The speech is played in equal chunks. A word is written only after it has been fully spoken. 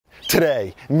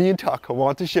Today, me and Tuck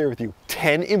want to share with you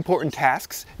 10 important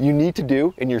tasks you need to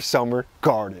do in your summer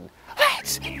garden.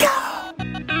 Let's go!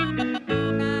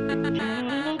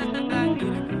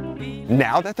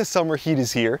 Now that the summer heat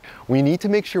is here, we need to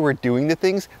make sure we're doing the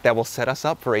things that will set us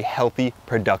up for a healthy,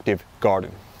 productive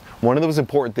garden. One of those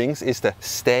important things is to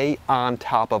stay on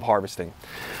top of harvesting.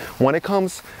 When it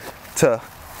comes to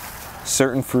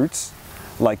certain fruits,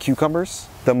 like cucumbers,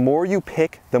 the more you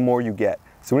pick, the more you get.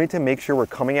 So we need to make sure we're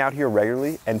coming out here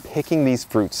regularly and picking these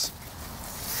fruits.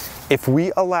 If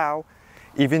we allow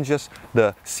even just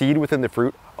the seed within the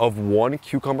fruit of one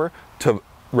cucumber to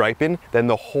ripen, then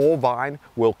the whole vine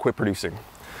will quit producing.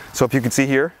 So if you can see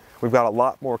here, we've got a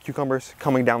lot more cucumbers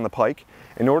coming down the pike.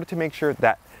 In order to make sure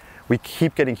that we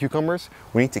keep getting cucumbers,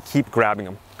 we need to keep grabbing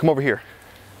them. Come over here.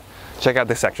 Check out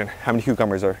this section. How many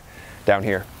cucumbers are down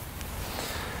here?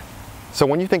 So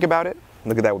when you think about it,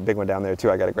 look at that big one down there too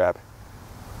I gotta grab.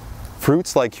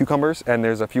 Fruits like cucumbers, and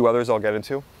there's a few others I'll get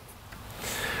into,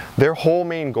 their whole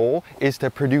main goal is to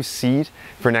produce seed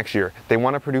for next year. They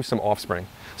want to produce some offspring.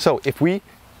 So if we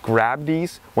grab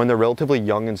these when they're relatively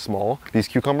young and small, these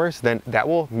cucumbers, then that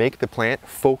will make the plant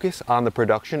focus on the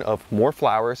production of more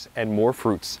flowers and more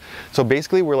fruits. So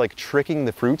basically we're like tricking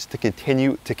the fruits to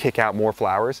continue to kick out more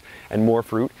flowers and more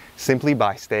fruit simply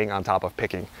by staying on top of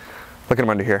picking. Look at them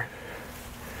under here.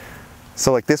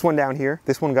 So like this one down here,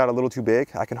 this one got a little too big.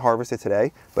 I can harvest it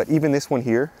today, but even this one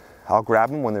here, I'll grab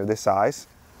them when they're this size.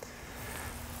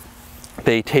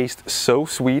 They taste so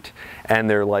sweet and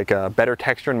they're like a better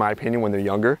texture in my opinion when they're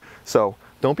younger. So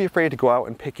don't be afraid to go out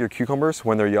and pick your cucumbers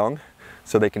when they're young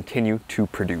so they continue to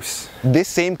produce. This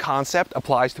same concept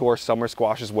applies to our summer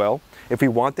squash as well. If we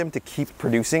want them to keep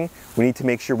producing, we need to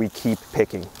make sure we keep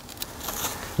picking.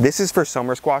 This is for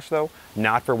summer squash though,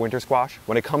 not for winter squash.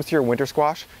 When it comes to your winter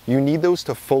squash, you need those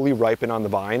to fully ripen on the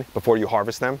vine before you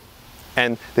harvest them.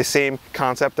 And the same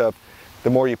concept of the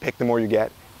more you pick, the more you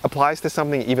get applies to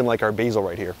something even like our basil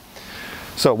right here.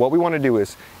 So what we want to do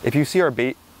is, if you see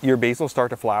your basil start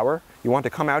to flower, you want to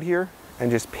come out here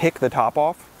and just pick the top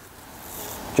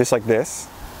off, just like this.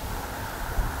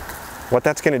 What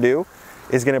that's going to do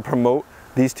is going to promote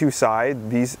these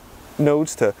these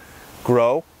nodes to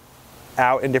grow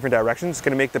out in different directions. It's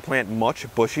going to make the plant much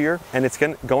bushier, and it's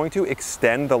going to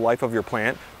extend the life of your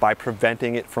plant by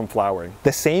preventing it from flowering.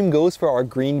 The same goes for our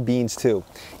green beans too.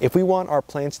 If we want our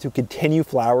plants to continue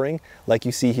flowering like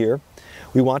you see here,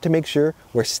 we want to make sure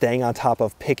we're staying on top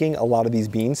of picking a lot of these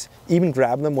beans. Even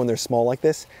grab them when they're small like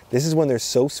this. This is when they're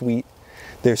so sweet,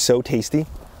 they're so tasty.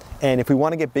 And if we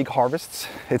want to get big harvests,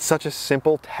 it's such a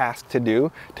simple task to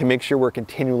do to make sure we're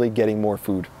continually getting more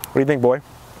food. What do you think, boy?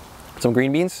 Some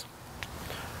green beans?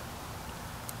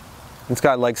 This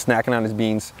guy likes snacking on his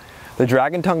beans. The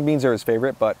dragon tongue beans are his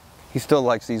favorite, but he still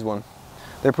likes these ones.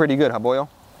 They're pretty good, huh, boyo?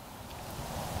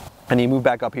 And you move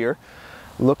back up here.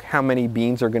 Look how many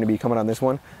beans are going to be coming on this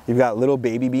one. You've got little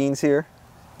baby beans here.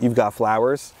 You've got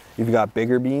flowers. You've got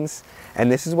bigger beans. And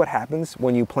this is what happens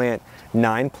when you plant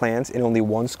 9 plants in only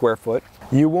 1 square foot.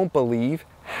 You won't believe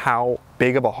how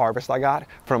big of a harvest I got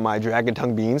from my dragon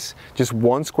tongue beans. Just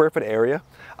 1 square foot area,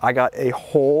 I got a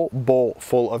whole bowl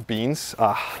full of beans.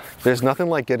 There's nothing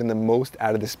like getting the most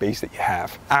out of the space that you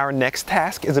have. Our next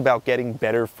task is about getting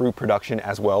better fruit production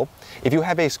as well. If you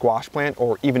have a squash plant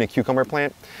or even a cucumber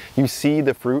plant, you see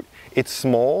the fruit, it's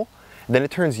small, then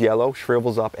it turns yellow,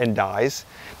 shrivels up and dies.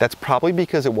 That's probably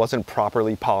because it wasn't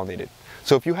properly pollinated.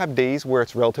 So if you have days where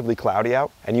it's relatively cloudy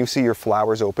out and you see your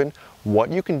flowers open,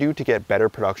 what you can do to get better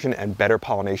production and better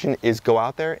pollination is go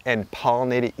out there and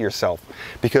pollinate it yourself.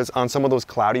 Because on some of those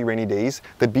cloudy, rainy days,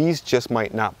 the bees just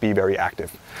might not be very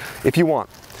active. If you want,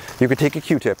 you could take a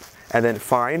Q-tip and then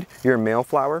find your male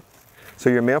flower. So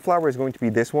your male flower is going to be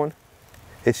this one.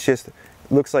 It's just,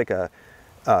 looks like a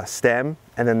stem,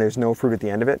 and then there's no fruit at the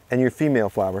end of it. And your female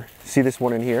flower, see this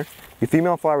one in here? Your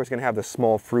female flower is going to have the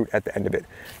small fruit at the end of it.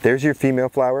 There's your female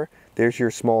flower. There's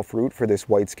your small fruit for this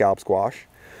white scallop squash.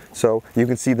 So you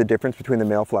can see the difference between the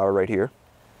male flower right here.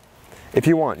 If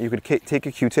you want, you could take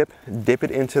a Q-tip, dip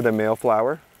it into the male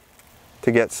flower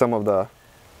to get some of the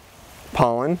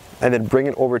pollen, and then bring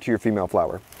it over to your female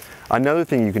flower. Another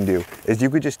thing you can do is you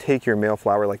could just take your male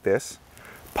flower like this,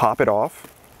 pop it off,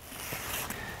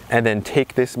 and then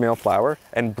take this male flower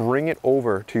and bring it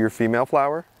over to your female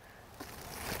flower.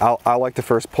 I like to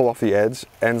first pull off the ends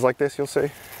like this, you'll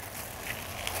see.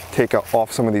 Take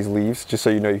off some of these leaves just so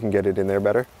you know you can get it in there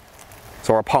better.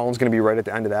 So our pollen's gonna be right at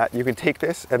the end of that. You can take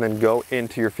this and then go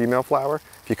into your female flower.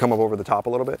 If you come up over the top a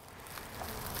little bit,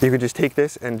 you can just take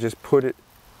this and just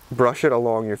brush it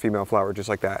along your female flower just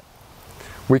like that.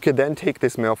 We could then take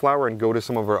this male flower and go to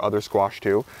some of our other squash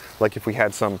too. Like if we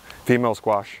had some female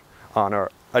squash on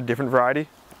a different variety,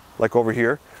 like over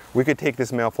here, we could take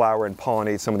this male flower and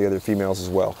pollinate some of the other females as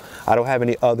well. I don't have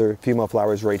any other female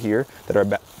flowers right here that are,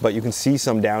 but you can see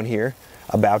some down here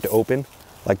about to open,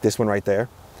 like this one right there.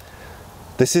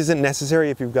 This isn't necessary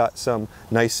if you've got some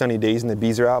nice sunny days and the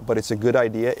bees are out, but it's a good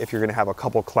idea if you're gonna have a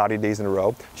couple cloudy days in a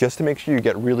row, just to make sure you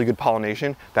get really good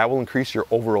pollination. That will increase your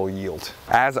overall yield.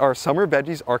 As our summer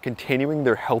veggies are continuing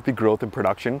their healthy growth and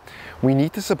production, we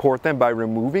need to support them by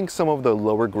removing some of the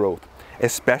lower growth,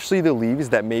 especially the leaves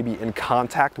that may be in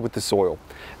contact with the soil.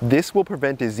 This will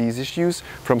prevent disease issues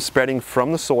from spreading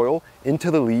from the soil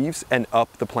into the leaves and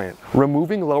up the plant.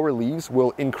 Removing lower leaves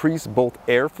will increase both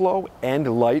airflow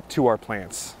and light to our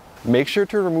plants. Make sure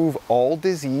to remove all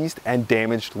diseased and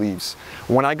damaged leaves.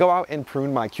 When I go out and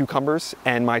prune my cucumbers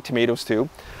and my tomatoes too,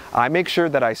 I make sure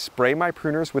that I spray my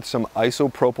pruners with some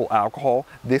isopropyl alcohol.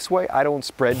 This way I don't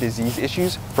spread disease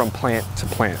issues from plant to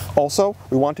plant. Also,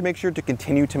 we want to make sure to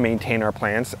continue to maintain our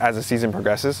plants as the season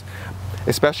progresses,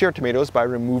 especially our tomatoes, by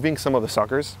removing some of the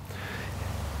suckers,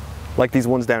 like these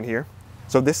ones down here.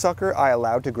 So this sucker I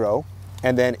allowed to grow,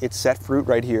 and then it set fruit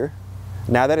right here.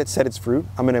 Now that it's set its fruit,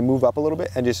 I'm gonna move up a little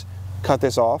bit and just cut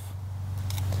this off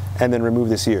and then remove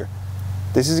this here.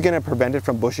 This is gonna prevent it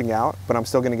from bushing out, but I'm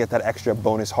still gonna get that extra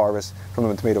bonus harvest from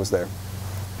the tomatoes there.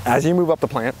 As you move up the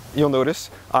plant, you'll notice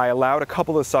I allowed a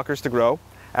couple of suckers to grow.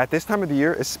 At this time of the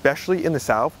year, especially in the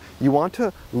south, you want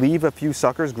to leave a few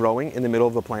suckers growing in the middle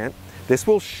of the plant. This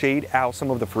will shade out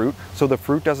some of the fruit so the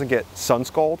fruit doesn't get sun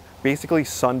scald, basically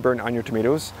sunburn on your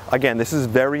tomatoes. Again, this is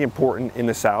very important in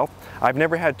the south. I've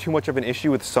never had too much of an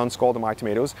issue with sun scald in my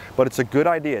tomatoes, but it's a good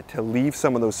idea to leave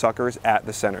some of those suckers at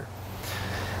the center.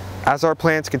 As our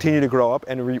plants continue to grow up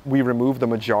and we remove the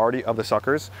majority of the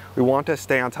suckers, we want to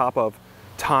stay on top of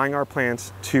tying our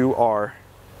plants to our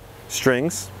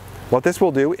strings. What this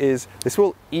will do is this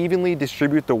will evenly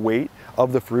distribute the weight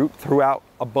of the fruit throughout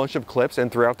a bunch of clips and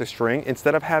throughout the string.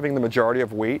 Instead of having the majority of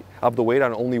the weight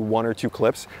on only 1 or 2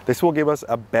 clips, this will give us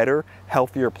a better,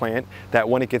 healthier plant that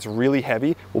when it gets really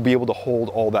heavy, will be able to hold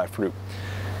all that fruit.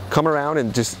 Come around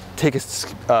and just take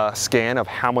a scan of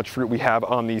how much fruit we have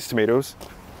on these tomatoes.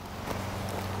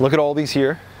 Look at all these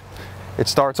here. It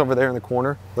starts over there in the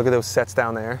corner. Look at those sets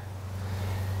down there.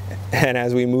 And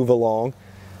as we move along,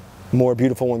 more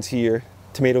beautiful ones here,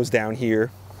 tomatoes down here.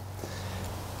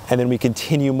 And then we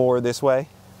continue more this way.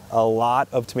 A lot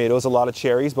of tomatoes, a lot of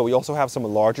cherries, but we also have some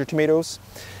larger tomatoes.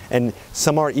 And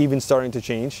some are even starting to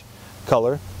change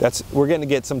color. We're going to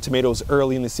get some tomatoes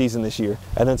early in the season this year.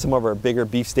 And then some of our bigger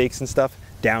beefsteaks and stuff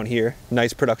down here.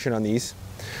 Nice production on these.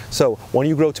 So when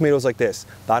you grow tomatoes like this,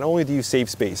 not only do you save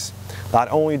space, not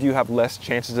only do you have less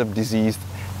chances of disease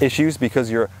issues because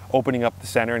you're opening up the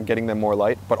center and getting them more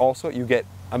light, but also you get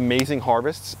amazing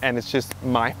harvests, and it's just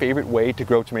my favorite way to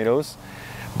grow tomatoes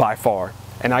by far.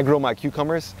 And I grow my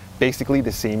cucumbers basically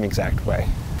the same exact way.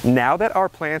 Now that our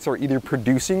plants are either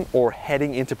producing or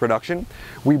heading into production,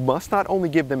 we must not only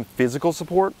give them physical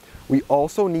support, we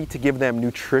also need to give them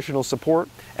nutritional support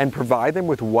and provide them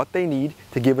with what they need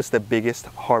to give us the biggest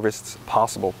harvests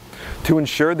possible. To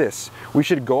ensure this, we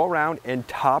should go around and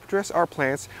top dress our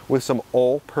plants with some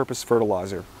all-purpose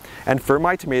fertilizer. And for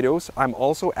my tomatoes, I'm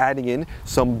also adding in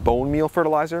some bone meal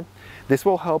fertilizer. This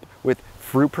will help with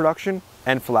fruit production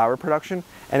and flower production,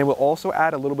 and it will also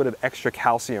add a little bit of extra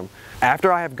calcium.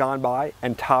 After I have gone by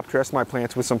and top dressed my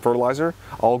plants with some fertilizer,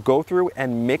 I'll go through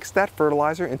and mix that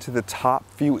fertilizer into the top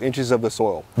few inches of the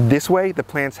soil. This way, the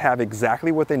plants have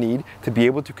exactly what they need to be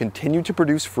able to continue to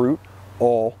produce fruit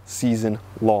all season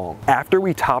long. After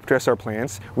we top dress our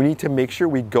plants, we need to make sure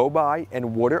we go by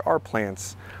and water our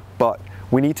plants, but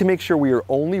we need to make sure we are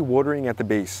only watering at the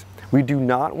base. We do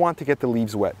not want to get the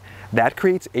leaves wet. That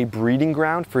creates a breeding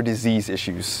ground for disease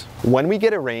issues. When we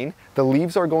get a rain, the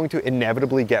leaves are going to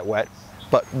inevitably get wet,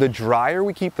 but the drier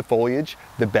we keep the foliage,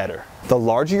 the better. The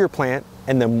larger your plant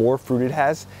and the more fruit it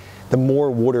has, the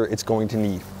more water it's going to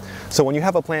need. So when you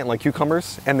have a plant like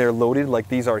cucumbers and they're loaded like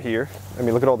these are here, I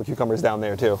mean, look at all the cucumbers down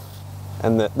there too,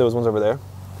 and those ones over there,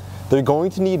 they're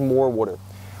going to need more water.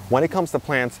 When it comes to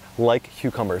plants like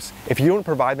cucumbers, if you don't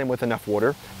provide them with enough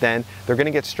water, then they're going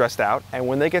to get stressed out, and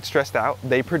when they get stressed out,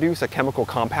 they produce a chemical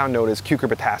compound known as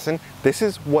cucurbitacin. This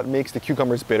is what makes the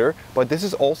cucumbers bitter, but this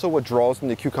is also what draws in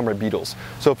the cucumber beetles.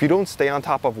 So if you don't stay on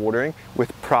top of watering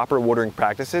with proper watering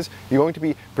practices, you're going to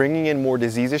be bringing in more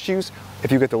disease issues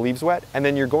if you get the leaves wet, and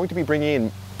then you're going to be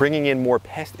bringing in more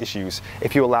pest issues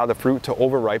if you allow the fruit to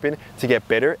over-ripen, to get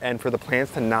bitter, and for the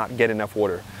plants to not get enough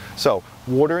water. So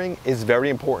watering is very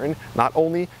important, not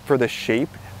only for the shape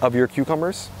of your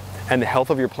cucumbers and the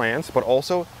health of your plants, but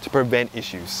also to prevent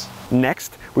issues.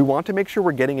 Next, we want to make sure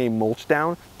we're getting a mulch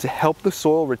down to help the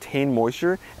soil retain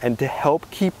moisture and to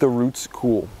help keep the roots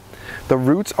cool. The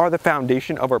roots are the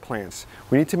foundation of our plants.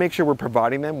 We need to make sure we're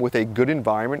providing them with a good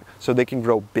environment so they can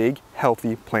grow big,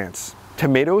 healthy plants.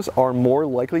 Tomatoes are more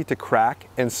likely to crack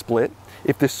and split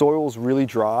if the soil is really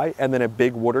dry and then a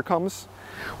big water comes.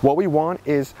 What we want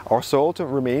is our soil to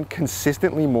remain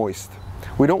consistently moist.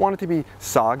 We don't want it to be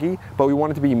soggy, but we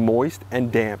want it to be moist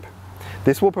and damp.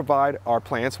 This will provide our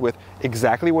plants with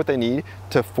exactly what they need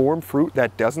to form fruit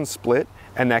that doesn't split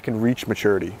and that can reach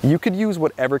maturity. You could use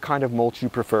whatever kind of mulch you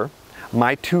prefer.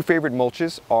 My two favorite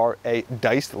mulches are a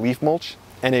diced leaf mulch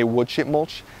and a wood chip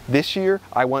mulch. This year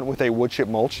I went with a wood chip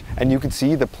mulch, and you can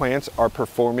see the plants are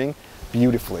performing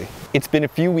beautifully. It's been a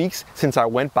few weeks since I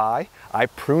went by. I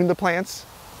pruned the plants,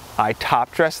 I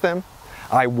top dressed them,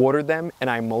 I watered them, and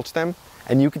I mulched them.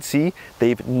 And you can see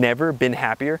they've never been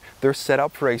happier. They're set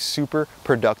up for a super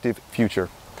productive future.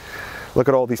 Look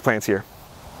at all these plants here.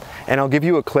 And I'll give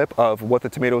you a clip of what the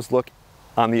tomatoes look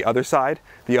on the other side,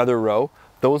 the other row.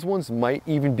 Those ones might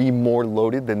even be more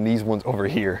loaded than these ones over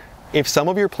here. If some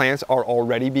of your plants are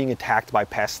already being attacked by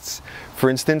pests, for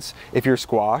instance, if your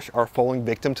squash are falling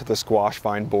victim to the squash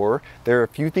vine borer, there are a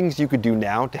few things you could do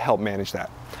now to help manage that.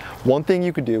 One thing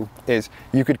you could do is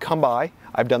you could come by,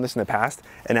 I've done this in the past,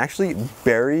 and actually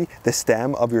bury the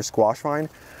stem of your squash vine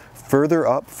further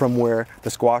up from where the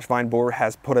squash vine borer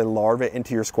has put a larva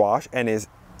into your squash and is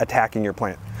attacking your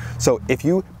plant. So if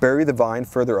you bury the vine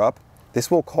further up, this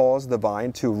will cause the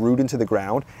vine to root into the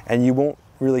ground, and you won't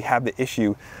really have the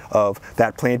issue of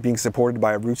that plant being supported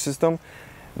by a root system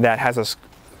that has a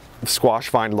squash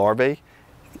vine larvae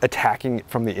attacking it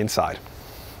from the inside.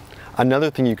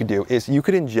 Another thing you could do is you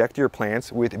could inject your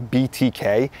plants with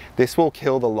BTK. This will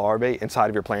kill the larvae inside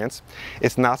of your plants.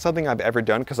 It's not something I've ever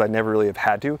done because I never really have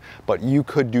had to, but you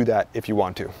could do that if you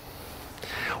want to.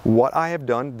 What I have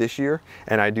done this year,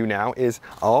 and I do now, is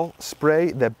I'll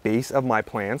spray the base of my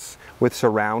plants with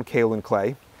Surround Kaolin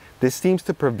Clay. This seems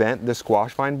to prevent the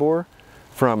squash vine borer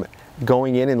from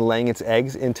going in and laying its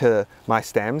eggs into my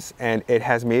stems, and it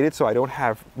has made it so I don't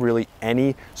have really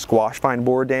any squash vine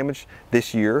borer damage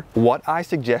this year. What I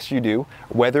suggest you do,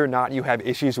 whether or not you have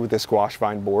issues with the squash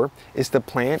vine borer, is to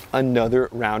plant another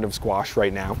round of squash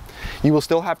right now. You will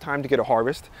still have time to get a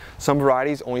harvest. Some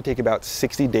varieties only take about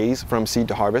 60 days from seed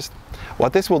to harvest.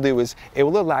 What this will do is it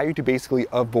will allow you to basically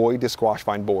avoid the squash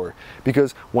vine borer,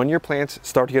 because when your plants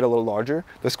start to get a little larger,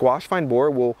 the squash vine borer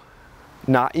will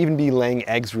not even be laying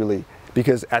eggs really,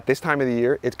 because at this time of the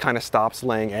year it kind of stops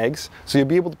laying eggs, so you'll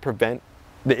be able to prevent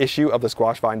the issue of the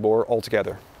squash vine borer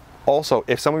altogether. Also,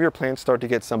 if some of your plants start to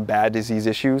get some bad disease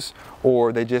issues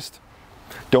or they just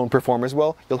don't perform as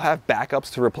well, you'll have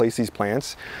backups to replace these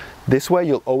plants. This way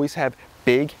you'll always have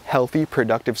big, healthy,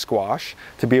 productive squash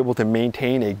to be able to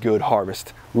maintain a good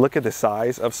harvest. Look at the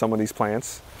size of some of these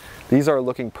plants. These are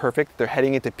looking perfect. They're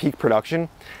heading into peak production.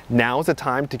 Now's the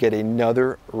time to get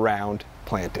another round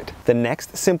planted. The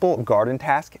next simple garden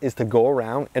task is to go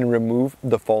around and remove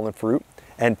the fallen fruit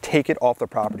and take it off the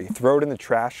property. Throw it in the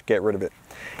trash, get rid of it.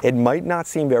 It might not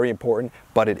seem very important,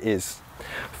 but it is.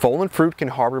 Fallen fruit can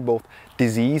harbor both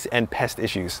disease and pest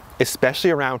issues,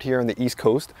 especially around here on the East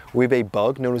Coast. We have a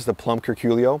bug known as the plum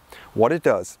curculio. What it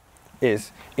does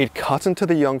is it cuts into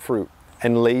the young fruit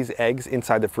and lays eggs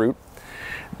inside the fruit.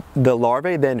 The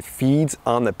larvae then feeds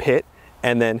on the pit,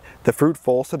 and then the fruit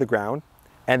falls to the ground,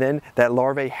 and then that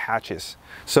larvae hatches.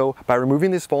 So by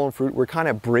removing this fallen fruit, we're kind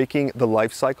of breaking the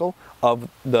life cycle of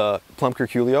the plum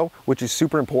curculio, which is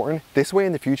super important. This way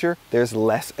in the future, there's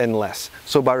less and less.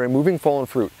 So by removing fallen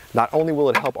fruit, not only will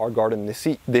it help our garden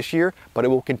this year, but it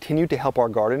will continue to help our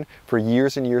garden for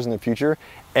years and years in the future,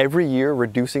 every year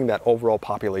reducing that overall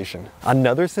population.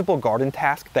 Another simple garden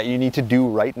task that you need to do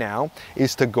right now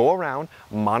is to go around,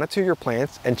 monitor your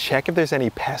plants, and check if there's any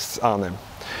pests on them.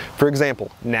 For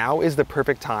example, now is the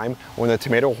perfect time when the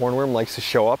tomato hornworm likes to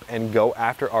show up and go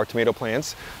after our tomato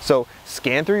plants. So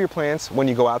scan through your plants when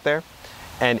you go out there,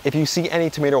 and if you see any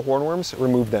tomato hornworms,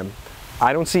 remove them.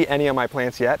 I don't see any on my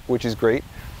plants yet, which is great,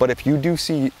 but if you do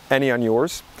see any on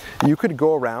yours, you could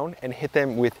go around and hit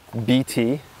them with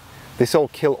BT. This will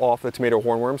kill off the tomato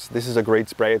hornworms. This is a great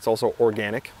spray. It's also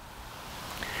organic.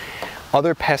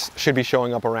 Other pests should be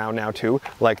showing up around now too,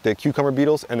 like the cucumber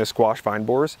beetles and the squash vine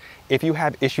borers. If you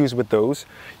have issues with those,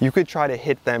 you could try to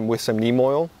hit them with some neem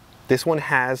oil. This one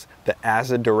has the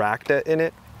azadirachta in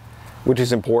it, which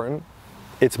is important.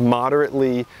 It's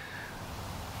moderately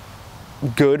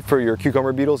good for your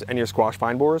cucumber beetles and your squash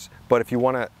vine borers, but if you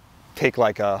want to take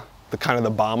like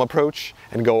the bomb approach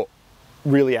and go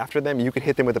really after them, you could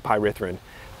hit them with the pyrethrin.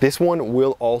 This one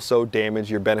will also damage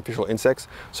your beneficial insects,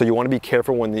 so you want to be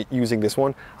careful when using this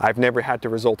one. I've never had to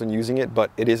result in using it,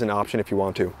 but it is an option if you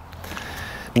want to.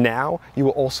 Now you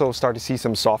will also start to see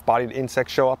some soft-bodied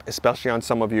insects show up, especially on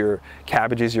some of your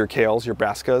cabbages, your kales, your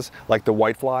brassicas, like the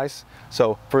whiteflies.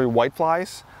 So for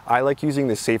whiteflies, I like using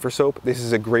the Safer soap. This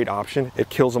is a great option. It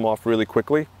kills them off really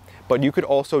quickly, but you could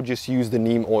also just use the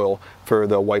neem oil for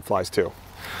the whiteflies too.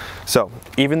 So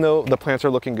even though the plants are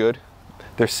looking good,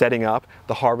 they're setting up,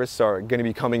 the harvests are going to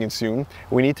be coming in soon,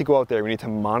 we need to go out there, we need to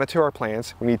monitor our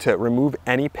plants, we need to remove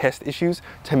any pest issues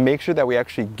to make sure that we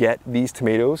actually get these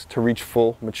tomatoes to reach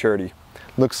full maturity.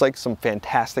 Looks like some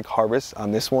fantastic harvests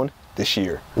on this one this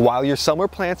year. While your summer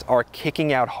plants are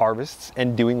kicking out harvests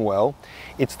and doing well,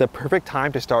 it's the perfect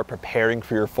time to start preparing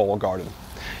for your fall garden.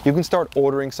 You can start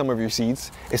ordering some of your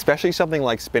seeds, especially something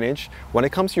like spinach. When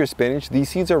it comes to your spinach, these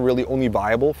seeds are really only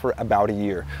viable for about a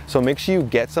year. So make sure you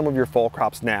get some of your fall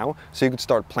crops now so you can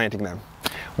start planting them.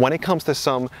 When it comes to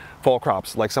some fall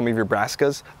crops, like some of your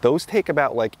brassicas, those take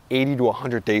about like 80 to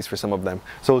 100 days for some of them.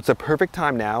 So it's a perfect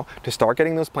time now to start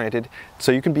getting those planted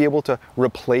so you can be able to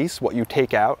replace what you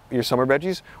take out, your summer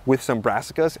veggies, with some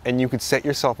brassicas, and you could set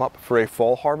yourself up for a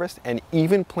fall harvest and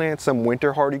even plant some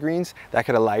winter hardy greens that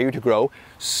could allow you to grow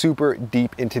super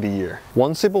deep into the year.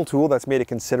 One simple tool that's made a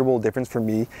considerable difference for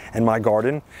me and my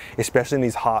garden, especially in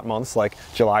these hot months like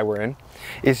July we're in,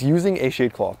 is using a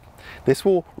shade cloth. This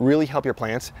will really help your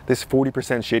plants, this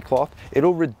 40% shade cloth.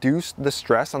 It'll reduce the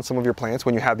stress on some of your plants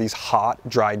when you have these hot,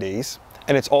 dry days.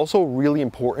 And it's also really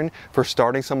important for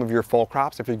starting some of your fall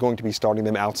crops if you're going to be starting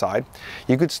them outside.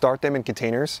 You could start them in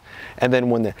containers, and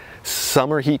then when the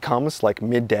summer heat comes, like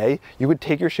midday, you would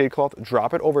take your shade cloth,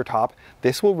 drop it over top.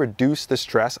 This will reduce the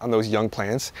stress on those young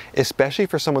plants, especially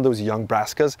for some of those young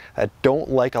brassicas that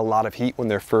don't like a lot of heat when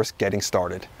they're first getting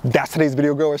started. That's today's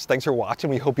video, growers. Thanks for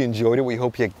watching. We hope you enjoyed it. We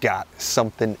hope you got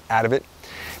something out of it.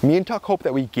 Me and Tuck hope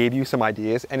that we gave you some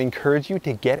ideas and encourage you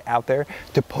to get out there,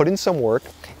 to put in some work.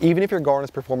 Even if your garden is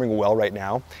performing well right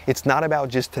now, it's not about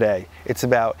just today. It's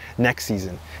about next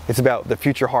season. It's about the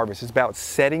future harvest. It's about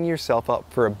setting yourself up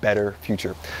for a better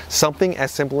future. Something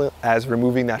as simple as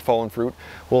removing that fallen fruit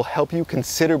will help you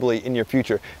considerably in your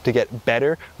future to get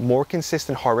better, more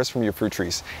consistent harvest from your fruit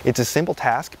trees. It's a simple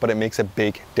task, but it makes a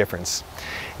big difference.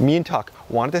 Me and Tuck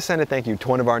wanted to send a thank you to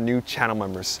one of our new channel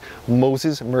members,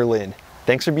 Moses Merlin.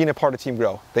 Thanks for being a part of Team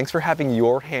Grow. Thanks for having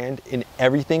your hand in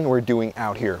everything we're doing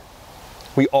out here.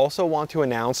 We also want to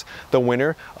announce the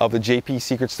winner of the JP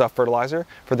Secret Stuff Fertilizer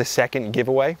for the second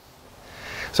giveaway.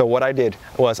 So what I did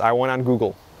was I went on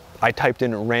Google. I typed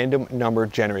in random number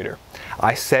generator.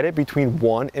 I set it between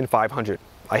 1 and 500.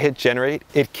 I hit generate.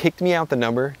 It kicked me out the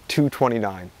number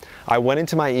 229. I went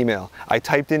into my email. I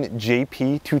typed in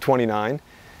JP229,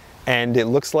 and it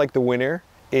looks like the winner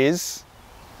is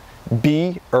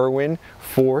B. Irwin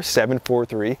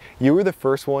 4743. You were the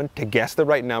first one to guess the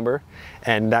right number,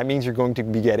 and that means you're going to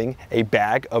be getting a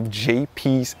bag of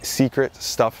JP's Secret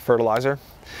Stuff Fertilizer.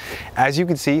 As you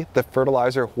can see, the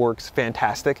fertilizer works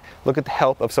fantastic. Look at the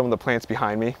health of some of the plants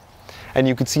behind me, and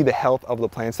you can see the health of the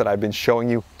plants that I've been showing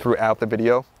you throughout the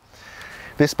video.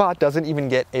 This spot doesn't even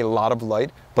get a lot of light,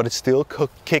 but it's still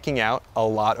kicking out a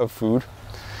lot of food.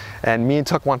 And me and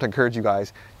Tuck want to encourage you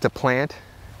guys to plant.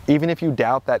 Even if you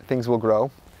doubt that things will grow,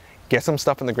 get some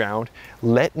stuff in the ground.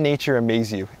 Let nature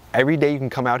amaze you. Every day you can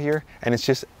come out here and it's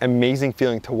just an amazing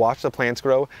feeling to watch the plants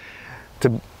grow,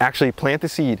 to actually plant the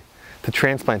seed, to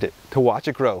transplant it, to watch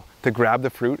it grow, to grab the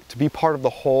fruit, to be part of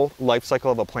the whole life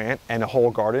cycle of a plant and a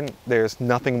whole garden. There's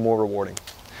nothing more rewarding.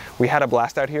 We had a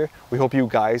blast out here. We hope you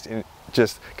guys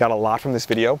just got a lot from this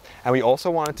video. And we also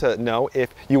wanted to know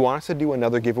if you want us to do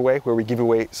another giveaway where we give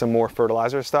away some more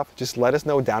fertilizer stuff. Just let us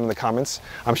know down in the comments.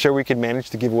 I'm sure we could manage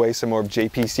to give away some more of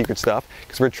JP's secret stuff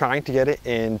because we're trying to get it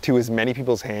into as many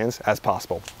people's hands as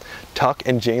possible. Tuck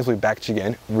and James will be back at you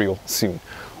again real soon.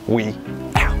 We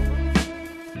out.